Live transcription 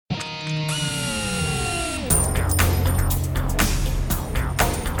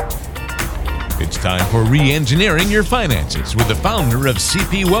time for re-engineering your finances with the founder of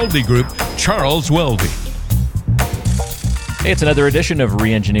CP Weldy Group, Charles Weldy. Hey, it's another edition of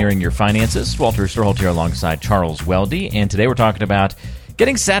Re-Engineering Your Finances. Walter Storholt here alongside Charles Weldy, and today we're talking about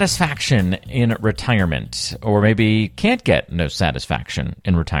getting satisfaction in retirement, or maybe can't get no satisfaction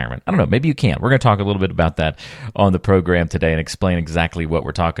in retirement. I don't know, maybe you can't. We're going to talk a little bit about that on the program today and explain exactly what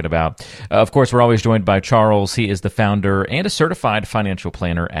we're talking about. Of course, we're always joined by Charles. He is the founder and a certified financial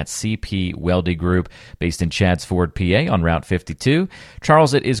planner at CP Weldy Group, based in Chadds Ford, PA on Route 52.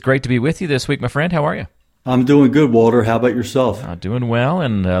 Charles, it is great to be with you this week, my friend. How are you? I'm doing good, Walter. How about yourself? Doing well,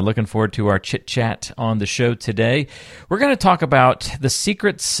 and looking forward to our chit-chat on the show today. We're going to talk about the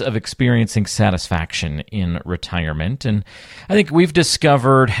secrets of experiencing satisfaction in retirement. And I think we've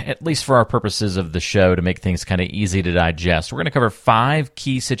discovered, at least for our purposes of the show, to make things kind of easy to digest, we're going to cover 5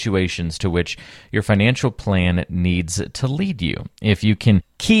 key situations to which your financial plan needs to lead you. If you can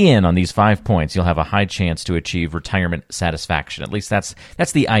key in on these 5 points, you'll have a high chance to achieve retirement satisfaction. At least that's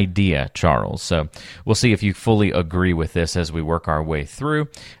the idea, Charles. So we'll see if you fully agree with this as we work our way through,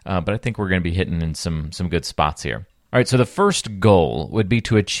 but I think we're going to be hitting in some good spots here. All right, so the first goal would be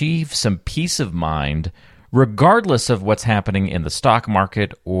to achieve some peace of mind regardless of what's happening in the stock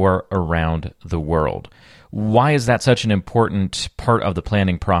market or around the world. Why is that such an important part of the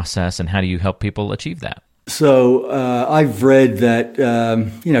planning process, and how do you help people achieve that? So I've read that,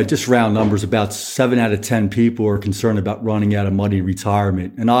 just round numbers, about 7 out of 10 people are concerned about running out of money in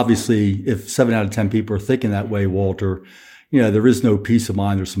retirement. And obviously, if 7 out of 10 people are thinking that way, Walter, there is no peace of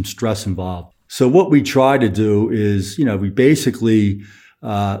mind. There's some stress involved. So what we try to do is, we basically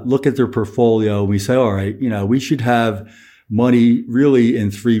look at their portfolio and we say, all right, we should have money really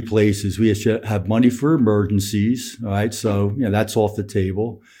in 3 places. We should have money for emergencies, all right? So, that's off the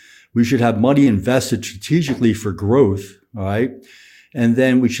table. We should have money invested strategically for growth, all right? And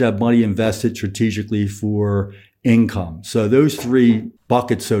then we should have money invested strategically for income. So those 3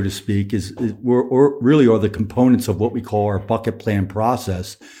 buckets, so to speak, really are the components of what we call our bucket plan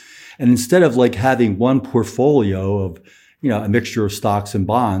process. And instead of like having one portfolio of, a mixture of stocks and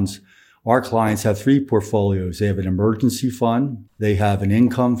bonds, our clients have 3 portfolios. They have an emergency fund, they have an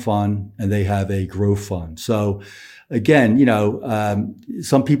income fund, and they have a growth fund. So again,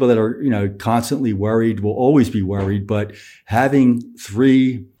 some people that are, constantly worried will always be worried, but having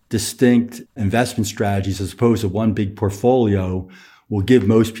 3 distinct investment strategies as opposed to one big portfolio will give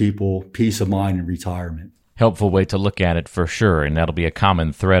most people peace of mind in retirement. Helpful way to look at it for sure, and that'll be a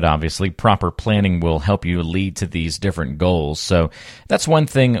common thread, obviously. Proper planning will help you lead to these different goals. So that's one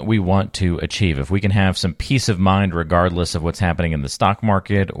thing we want to achieve. If we can have some peace of mind regardless of what's happening in the stock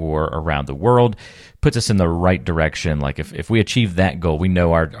market or around the world, puts us in the right direction. Like if we achieve that goal, we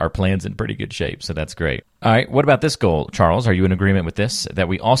know our plan's in pretty good shape, so that's great. All right, what about this goal, Charles? Are you in agreement with this? That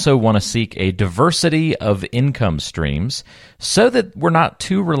we also want to seek a diversity of income streams so that we're not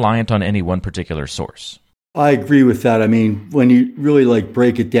too reliant on any one particular source. I agree with that. I mean, when you really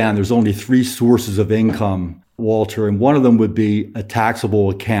break it down, there's only 3 sources of income, Walter, and one of them would be a taxable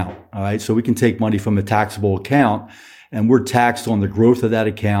account. All right. So we can take money from a taxable account and we're taxed on the growth of that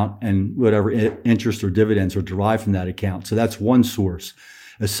account and whatever interest or dividends are derived from that account. So that's one source.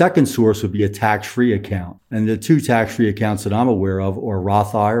 A second source would be a tax-free account. And the 2 tax-free accounts that I'm aware of are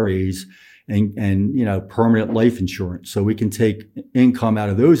Roth IRAs and permanent life insurance. So we can take income out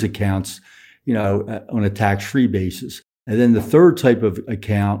of those accounts on a tax-free basis. And then the third type of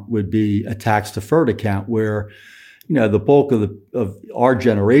account would be a tax-deferred account where, the bulk of our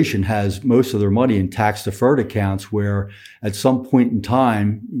generation has most of their money in tax-deferred accounts where at some point in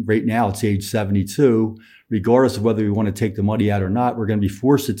time, right now it's age 72, regardless of whether we want to take the money out or not, we're going to be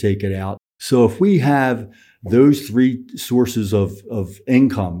forced to take it out. So if we have those 3 sources of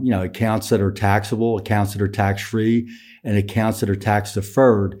income, accounts that are taxable, accounts that are tax-free, and accounts that are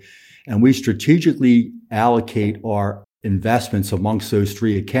tax-deferred, and we strategically allocate our investments amongst those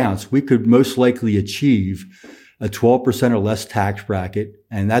 3 accounts, we could most likely achieve a 12% or less tax bracket.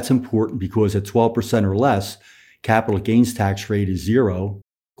 And that's important because at 12% or less, capital gains tax rate is 0.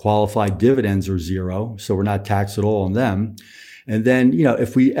 Qualified dividends are 0. So we're not taxed at all on them. And then,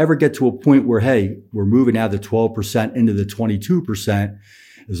 if we ever get to a point where, hey, we're moving out of the 12% into the 22%,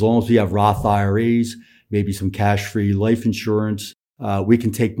 as long as we have Roth IRAs, maybe some cash-free life insurance, we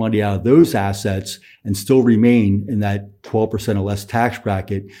can take money out of those assets and still remain in that 12% or less tax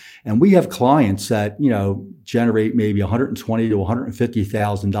bracket. And we have clients that, generate maybe $120,000 to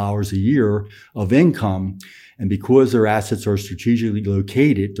 $150,000 a year of income. And because their assets are strategically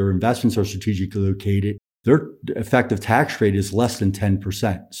located, their investments are strategically located, their effective tax rate is less than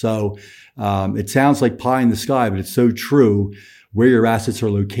 10%. So it sounds like pie in the sky, but it's so true. where your assets are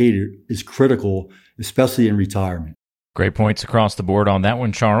located is critical, especially in retirement. Great points across the board on that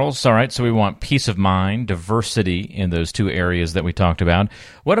one, Charles. All right, so we want peace of mind, diversity in those two areas that we talked about.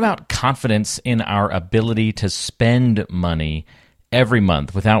 What about confidence in our ability to spend money every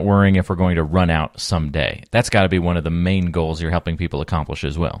month without worrying if we're going to run out someday? That's got to be one of the main goals you're helping people accomplish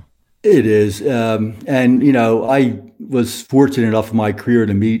as well. It is. And, I was fortunate enough in my career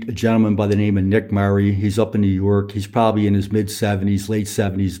to meet a gentleman by the name of Nick Murray. He's up in New York. He's probably in his mid-70s, late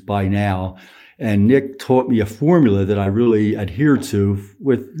 70s by now. And Nick taught me a formula that I really adhere to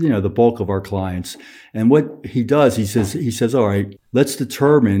with, the bulk of our clients. And what he does, he says, all right, let's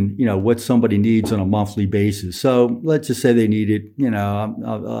determine, what somebody needs on a monthly basis. So let's just say they need it,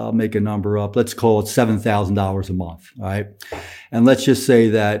 I'll make a number up. Let's call it $7,000 a month. All right. And let's just say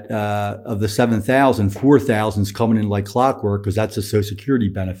that, of the 7,000, 4,000 is coming in like clockwork because that's a Social Security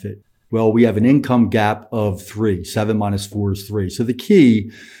benefit. Well, we have an income gap of 3. 7 minus 4 is 3. So the key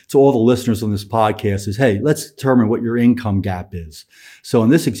to all the listeners on this podcast is, hey, let's determine what your income gap is. So in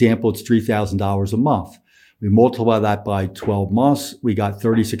this example, it's $3,000 a month. We multiply that by 12 months. We got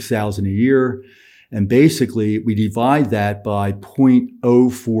 $36,000 a year. And basically, we divide that by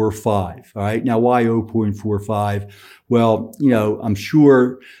 0.045. All right. Now, why 0.45? Well, I'm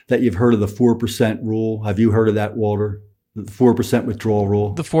sure that you've heard of the 4% rule. Have you heard of that, Walter? The 4% withdrawal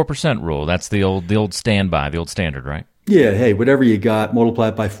rule. The 4% rule. That's the old standby, the old standard, right? Yeah. Hey, whatever you got, multiply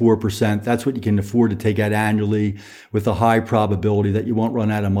it by 4%. That's what you can afford to take out annually with a high probability that you won't run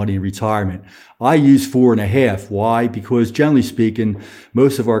out of money in retirement. I use 4.5. Why? Because generally speaking,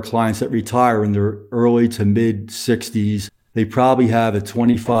 most of our clients that retire in their early to mid 60s, they probably have a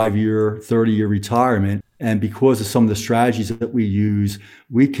 25-year, 30-year retirement. And because of some of the strategies that we use,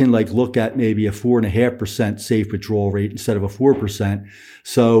 we can look at maybe a 4.5% safe withdrawal rate instead of a 4%.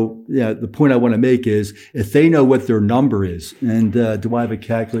 So the point I want to make is if they know what their number is, and do I have a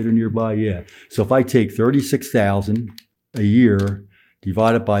calculator nearby? Yeah. So if I take 36,000 a year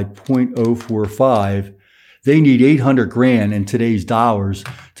divided by 0.045, they need 800 grand in today's dollars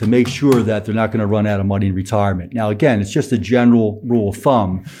to make sure that they're not going to run out of money in retirement. Now, again, it's just a general rule of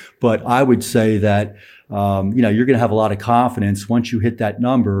thumb, but I would say that you're going to have a lot of confidence once you hit that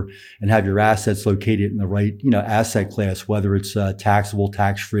number and have your assets located in the right, asset class, whether it's taxable,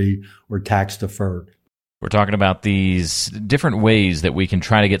 tax-free, or tax-deferred. We're talking about these different ways that we can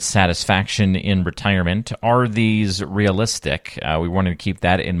try to get satisfaction in retirement. Are these realistic? We want to keep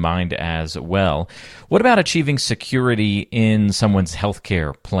that in mind as well. What about achieving security in someone's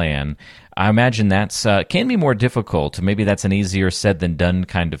healthcare plan? I imagine that's can be more difficult. Maybe that's an easier said than done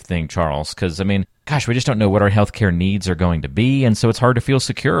kind of thing, Charles, because, we just don't know what our healthcare needs are going to be, and so it's hard to feel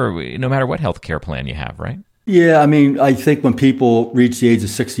secure no matter what healthcare plan you have, right? Yeah, I think when people reach the age of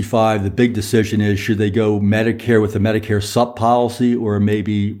 65, the big decision is should they go Medicare with a Medicare sup policy or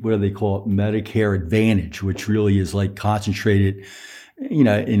maybe what do they call it, Medicare Advantage, which really is concentrated,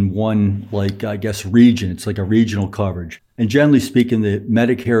 in one region. It's like a regional coverage. And generally speaking, the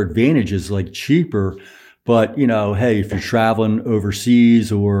Medicare Advantage is cheaper, but hey, if you're traveling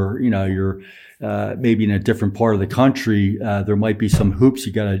overseas or you're maybe in a different part of the country, there might be some hoops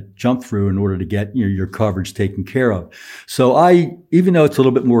you got to jump through in order to get your coverage taken care of. So even though it's a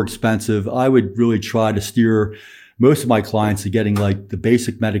little bit more expensive, I would really try to steer most of my clients to getting the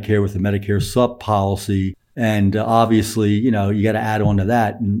basic Medicare with the Medicare sup policy. And obviously, you got to add on to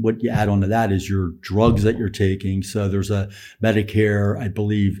that. And what you add on to that is your drugs that you're taking. So there's a Medicare, I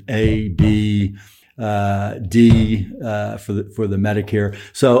believe, A, B, D for the Medicare.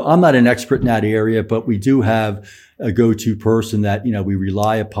 So I'm not an expert in that area, but we do have a go-to person that we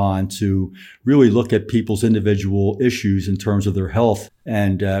rely upon to really look at people's individual issues in terms of their health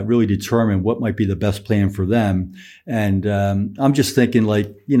and really determine what might be the best plan for them. And I'm just thinking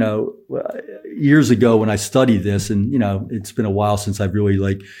years ago when I studied this, and it's been a while since I've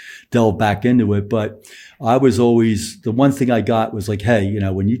really delved back into it, but I was always, the one thing I got was hey,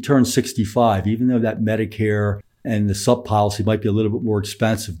 when you turn 65, even though that Medicare and the sup policy might be a little bit more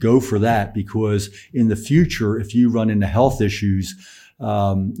expensive, go for that, because in the future, if you run into health issues,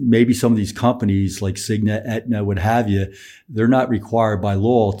 maybe some of these companies like Cigna, Aetna, what have you, they're not required by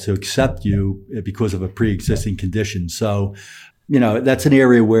law to accept you because of a pre-existing condition. So, that's an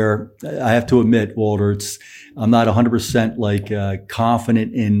area where I have to admit, Walter, I'm not 100%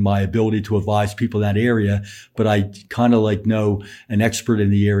 confident in my ability to advise people in that area, but I kind of know an expert in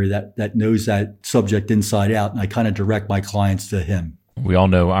the area that knows that subject inside out, and I kind of direct my clients to him. We all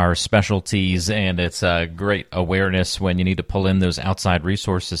know our specialties, and it's a great awareness when you need to pull in those outside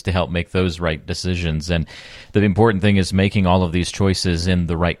resources to help make those right decisions. And the important thing is making all of these choices in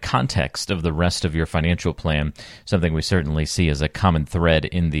the right context of the rest of your financial plan, something we certainly see as a common thread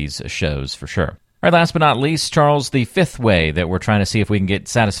in these shows for sure. All right, last but not least, Charles, the fifth way that we're trying to see if we can get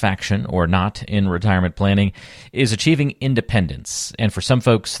satisfaction or not in retirement planning is achieving independence. And for some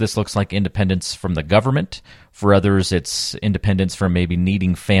folks, this looks like independence from the government. For others, it's independence from maybe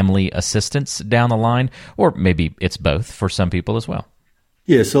needing family assistance down the line, or maybe it's both for some people as well.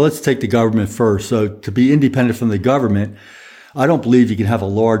 Yeah, so let's take the government first. So to be independent from the government, I don't believe you can have a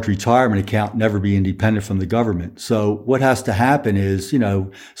large retirement account and never be independent from the government. So what has to happen is,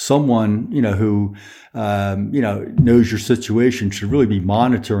 someone, who, knows your situation should really be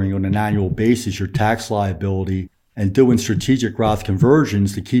monitoring on an annual basis your tax liability and doing strategic Roth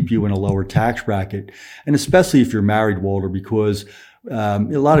conversions to keep you in a lower tax bracket. And especially if you're married, Walter, because a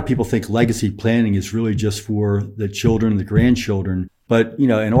lot of people think legacy planning is really just for the children, the grandchildren. But,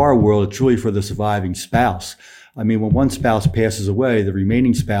 in our world, it's really for the surviving spouse. I mean, when one spouse passes away, the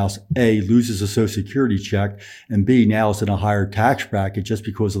remaining spouse, A, loses a Social Security check, and B, now is in a higher tax bracket just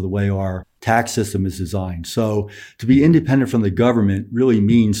because of the way our tax system is designed. So to be independent from the government really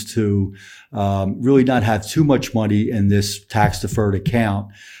means to really not have too much money in this tax-deferred account,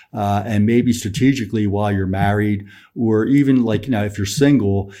 and maybe strategically while you're married, or even if you're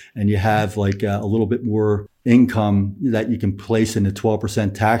single and you have a little bit more income that you can place in a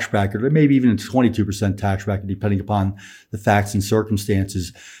 12% tax bracket, or maybe even a 22% tax bracket, depending upon the facts and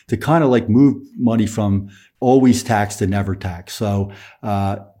circumstances, to kind of move money from always tax to never tax. So,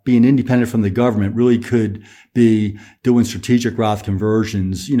 being independent from the government really could be doing strategic Roth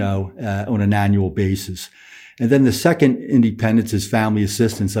conversions, on an annual basis. And then the second independence is family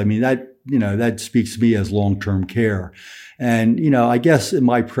assistance. I mean, that speaks to me as long-term care. And, I guess in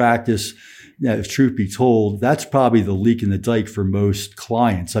my practice, if truth be told, that's probably the leak in the dike for most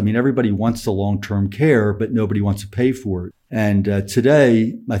clients. I mean, everybody wants the long-term care, but nobody wants to pay for it. And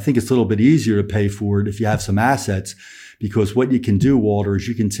today, I think it's a little bit easier to pay for it if you have some assets, because what you can do, Walter, is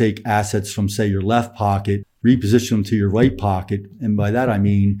you can take assets from, say, your left pocket, reposition them to your right pocket. And by that, I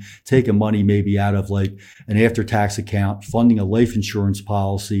mean taking money maybe out of an after-tax account, funding a life insurance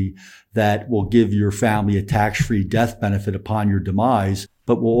policy that will give your family a tax-free death benefit upon your demise,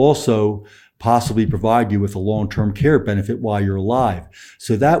 but will also possibly provide you with a long-term care benefit while you're alive.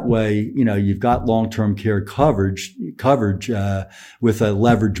 So that way, you've got long-term care coverage with a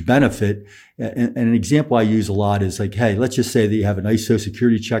leverage benefit. And an example I use a lot is hey, let's just say that you have a nice Social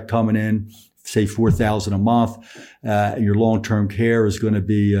Security check coming in, say $4,000 a month, and your long-term care is going to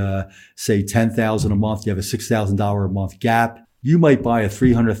be, say $10,000 a month. You have a $6,000 a month gap. You might buy a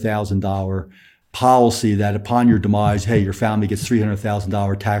 $300,000 policy that upon your demise, hey, your family gets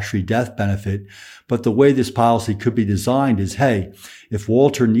 $300,000 tax-free death benefit. But the way this policy could be designed is, hey, if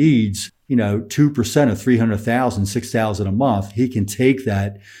Walter needs, 2% of $300,000, $6,000 a month, he can take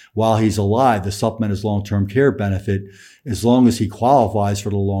that while he's alive to supplement his long-term care benefit, as long as he qualifies for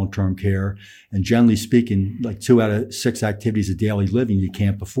the long-term care. And generally speaking, 2 out of 6 activities of daily living you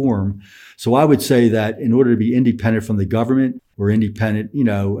can't perform. So I would say that in order to be independent from the government, or independent,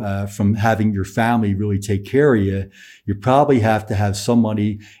 from having your family really take care of you, you probably have to have some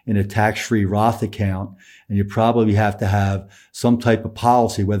money in a tax-free Roth account, and you probably have to have some type of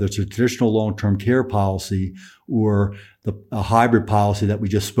policy, whether it's a traditional long-term care policy or a hybrid policy that we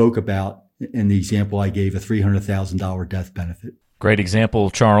just spoke about in the example I gave, a $300,000 death benefit. Great example,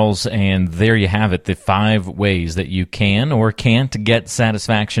 Charles. And there you have it, the 5 ways that you can or can't get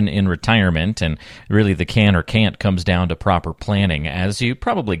satisfaction in retirement. And really the can or can't comes down to proper planning, as you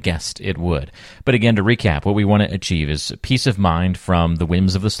probably guessed it would. But again, to recap, what we want to achieve is peace of mind from the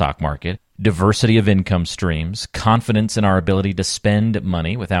whims of the stock market, diversity of income streams, confidence in our ability to spend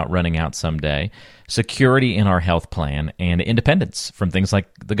money without running out someday, security in our health plan, and independence from things like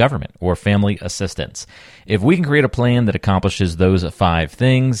the government or family assistance. If we can create a plan that accomplishes those 5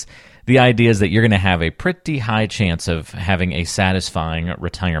 things, the idea is that you're going to have a pretty high chance of having a satisfying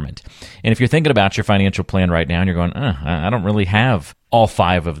retirement. And if you're thinking about your financial plan right now and you're going, I don't really have all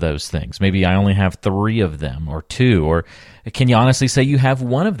 5 of those things. Maybe I only have 3 of them or 2, or can you honestly say you have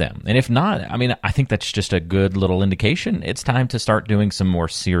 1 of them? And if not, I think that's just a good little indication. It's time to start doing some more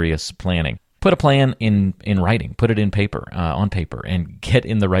serious planning. Put a plan in writing, put it in paper, on paper, and get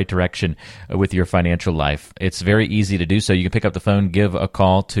in the right direction with your financial life. It's very easy to do so. You can pick up the phone, give a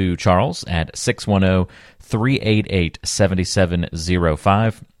call to Charles at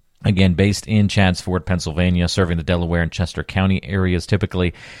 610-388-7705. Again, based in Chadds Ford, Pennsylvania, serving the Delaware and Chester County areas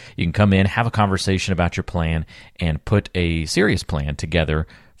typically. You can come in, have a conversation about your plan, and put a serious plan together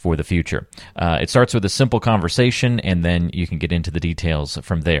for the future. It starts with a simple conversation, and then you can get into the details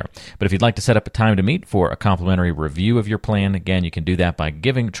from there. But if you'd like to set up a time to meet for a complimentary review of your plan, again, you can do that by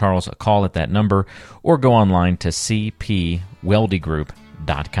giving Charles a call at that number or go online to cpweldygroup.com.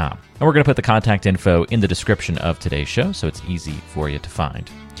 And we're going to put the contact info in the description of today's show, so it's easy for you to find.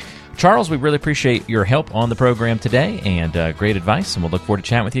 Charles, we really appreciate your help on the program today and great advice, and we'll look forward to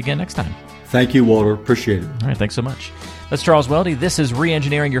chatting with you again next time. Thank you, Walter. Appreciate it. All right, thanks so much. That's Charles Weldy. This is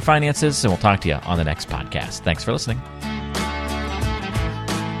Reengineering Your Finances, and we'll talk to you on the next podcast. Thanks for listening.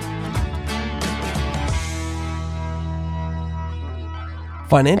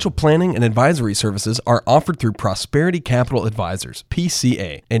 Financial planning and advisory services are offered through Prosperity Capital Advisors,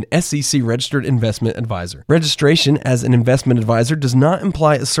 PCA, an SEC-registered investment advisor. Registration as an investment advisor does not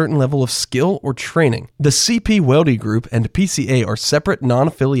imply a certain level of skill or training. The CP Weldy Group and PCA are separate,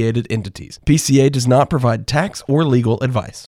 non-affiliated entities. PCA does not provide tax or legal advice.